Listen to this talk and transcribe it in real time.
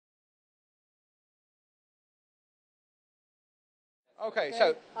Okay,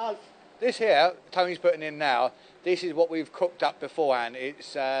 so this here, Tony's putting in now, this is what we've cooked up beforehand.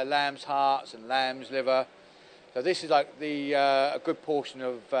 It's lamb's hearts and lamb's liver. So this is like a good portion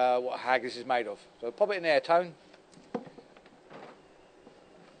of what haggis is made of. So pop it in there, Tone.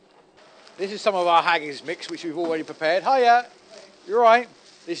 This is some of our haggis mix, which we've already prepared. Hiya, you're right.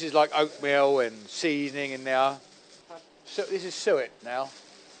 This is like oatmeal and seasoning in there. So this is suet now.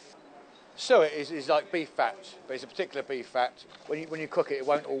 Suet is like beef fat, but it's a particular beef fat. When you cook it, it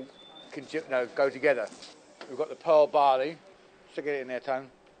won't all go together. We've got the pearl barley. Stick it in there, Tone.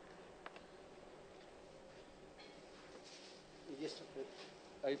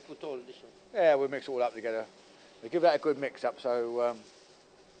 I put all this one. Yeah, we'll mix it all up together. We'll give that a good mix up. So,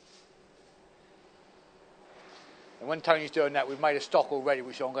 and when Tony's doing that, we've made a stock already,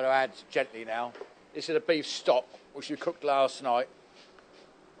 which I'm going to add gently now. This is a beef stock, which we cooked last night.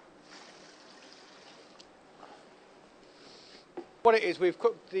 What it is, we've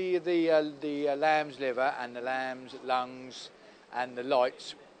cooked the lamb's liver and the lamb's lungs and the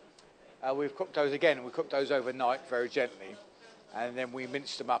lights. We've cooked those again. We cooked those overnight very gently, and then we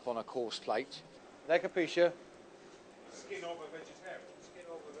minced them up on a coarse plate. Like a Capisha. Skin of a vegetarian. Skin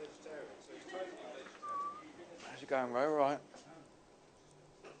of a vegetarian. So it's totally vegetarian. How's it going, Ray? All right.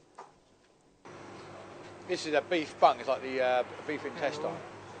 This is a beef bung. It's like the beef intestine.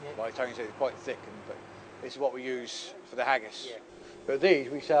 Like Tony said, it's quite thick, but this is what we use for the haggis. Yeah. But these,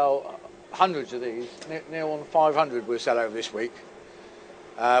 we sell hundreds of these. Near on 500 we'll sell over this week,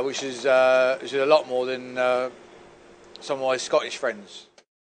 which is a lot more than some of my Scottish friends.